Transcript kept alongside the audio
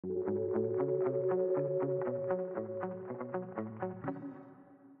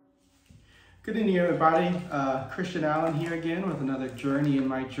Good evening, everybody. Christian Allen here again with another journey in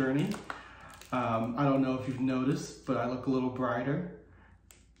my journey. I don't know if you've noticed, but I look a little brighter,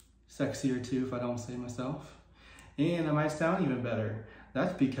 sexier too, if I don't say myself. And I might sound even better.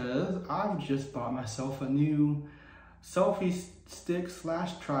 That's because I've just bought myself a new selfie stick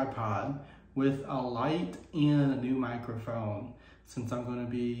 / tripod with a light and a new microphone. Since I'm going to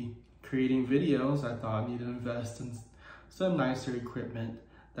be creating videos, I thought I need to invest in some nicer equipment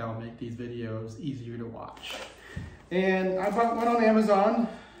that will make these videos easier to watch. And I bought one on Amazon.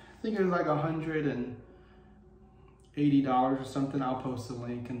 I think it was like $180 or something. I'll post a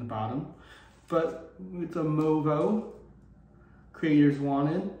link in the bottom. But it's a Movo Creators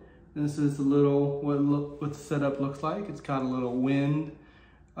Wanted. This is a little, what the setup looks like. It's got a little wind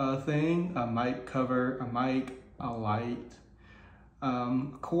thing, a mic cover, a mic, a light, a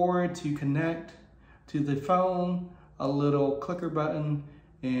cord to connect to the phone, a little clicker button,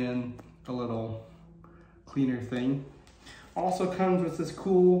 and a little cleaner thing. Also comes with this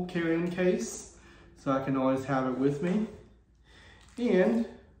cool carry-on case, so I can always have it with me. And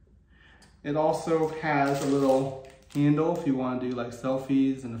it also has a little handle if you want to do like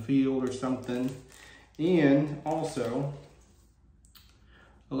selfies in the field or something. And also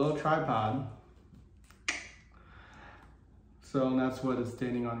a little tripod. So that's what it's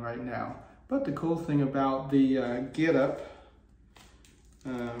standing on right now. But the cool thing about the Get-Up,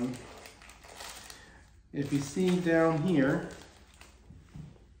 if you see down here,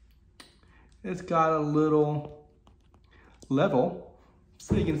 it's got a little level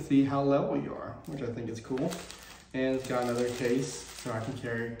so you can see how level you are, which I think is cool. And it's got another case so I can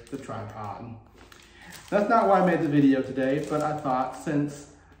carry the tripod. That's not why I made the video today, but I thought since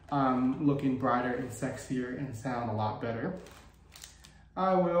I'm looking brighter and sexier and sound a lot better,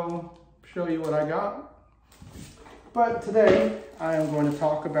 I will show you what I got. But today I am going to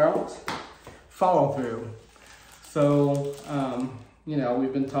talk about follow through. So, you know,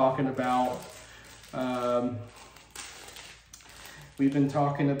 we've been talking about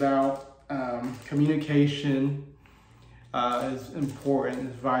communication is important,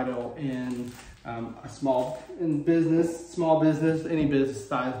 is vital in small business, any business,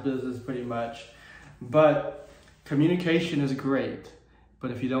 size business pretty much. But communication is great,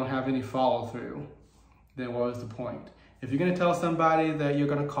 but if you don't have any follow through, then what is the point? If you're gonna tell somebody that you're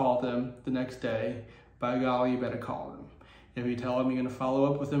gonna call them the next day, by golly, you better call them. If you tell them you're gonna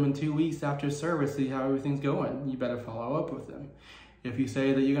follow up with them in 2 weeks after service, see how everything's going, you better follow up with them. If you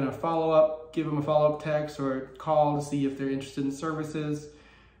say that you're gonna follow up, give them a follow-up text or call to see if they're interested in services,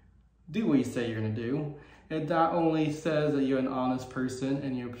 do what you say you're gonna do. It not only says that you're an honest person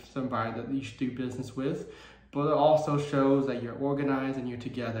and you're somebody that you should do business with, but it also shows that you're organized and you're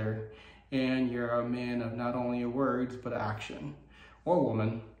together and you're a man of not only your words, but action, or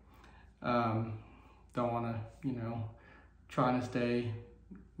woman. Don't wanna, you know, trying to stay,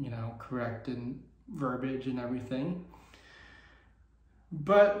 you know, correct in verbiage and everything.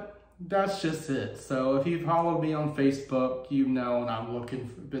 But that's just it. So if you've followed me on Facebook, you know I've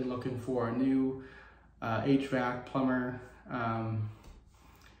been looking for a new HVAC plumber,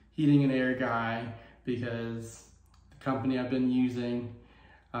 heating and air guy, because the company I've been using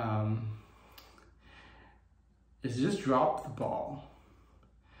is just dropped the ball,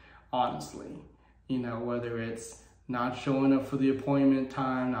 honestly. You know, whether it's not showing up for the appointment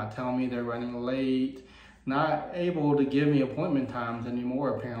time, not telling me they're running late, not able to give me appointment times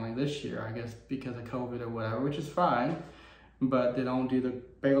anymore apparently this year, I guess because of COVID or whatever, which is fine. But they don't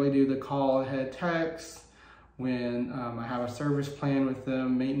barely do the call ahead text. When I have a service plan with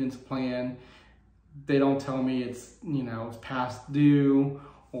them, maintenance plan, they don't tell me it's, you know, it's past due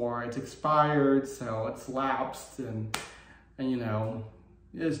or it's expired, so it's lapsed, and you know,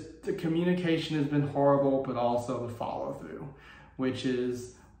 the communication has been horrible, but also the follow through, which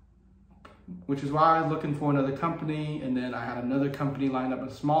is why I was looking for another company. And then I had another company lined up,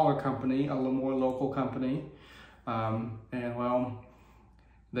 a smaller company, a little more local company, and well,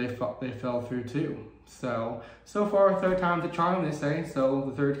 they fell through too. So far, third time's a charm, they say. So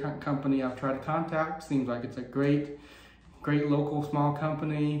the third company I've tried to contact seems like it's a great local small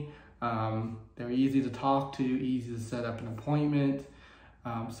company. They're easy to talk to, easy to set up an appointment.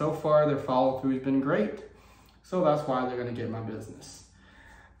 So far, their follow through has been great. So that's why they're gonna get my business.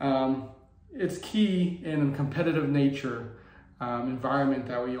 It's key in a competitive nature environment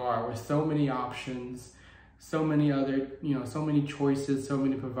that we are, with so many options, so many other, you know, so many choices, so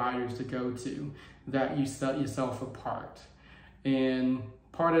many providers to go to, that you set yourself apart. And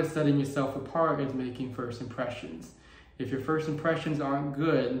part of setting yourself apart is making first impressions. If your first impressions aren't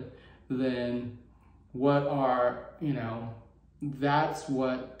good, then what are, you know, that's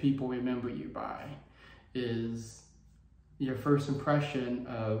what people remember you by, is your first impression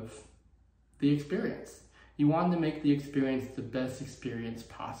of the experience. You want to make the experience the best experience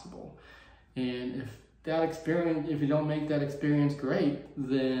possible. And if you don't make that experience great,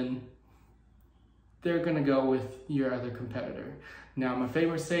 then they're gonna go with your other competitor. Now, my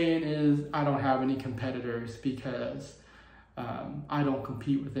favorite saying is, I don't have any competitors because I don't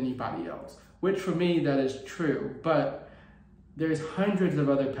compete with anybody else, which for me, that is true. But there's hundreds of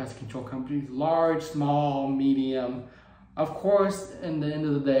other pest control companies, large, small, medium. Of course, in the end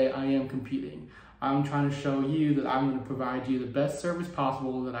of the day, I am competing. I'm trying to show you that I'm going to provide you the best service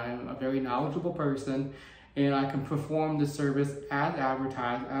possible, that I am a very knowledgeable person, and I can perform the service as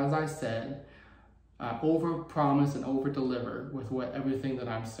advertised, as I said, over promise and over deliver with everything that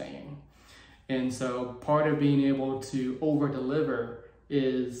I'm saying. And so part of being able to over deliver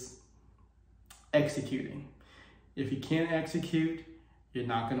is executing. If you can't execute, you're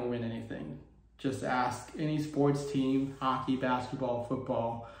not going to win anything. Just ask any sports team, hockey, basketball,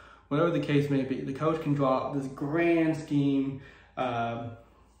 football, whatever the case may be. The coach can draw up this grand scheme,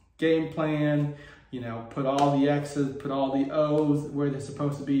 game plan, put all the X's, put all the O's where they're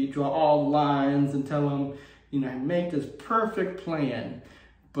supposed to be, draw all the lines and tell them, make this perfect plan.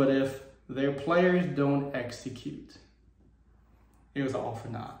 But if their players don't execute, it was all for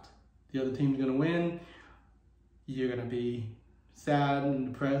naught. The other team's gonna win. You're gonna be sad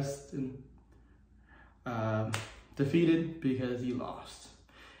and depressed and defeated because you lost.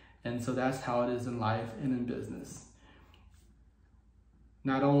 And so that's how it is in life and in business.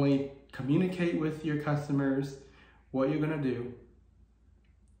 Not only communicate with your customers what you're gonna do,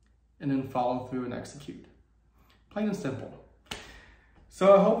 and then follow through and execute. Plain and simple.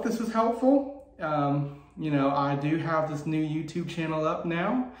 So I hope this was helpful. I do have this new YouTube channel up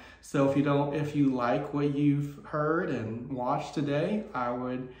now. So if you like what you've heard and watched today, I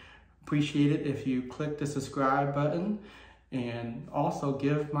would appreciate it if you click the subscribe button, and also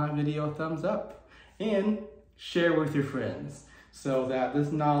give my video a thumbs up and share with your friends, so that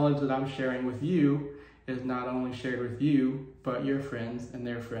this knowledge that I'm sharing with you is not only shared with you, but your friends and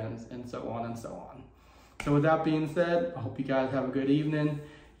their friends, and so on and so on. So with that being said, I hope you guys have a good evening,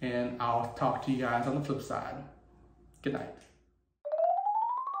 and I'll talk to you guys on the flip side. Good night.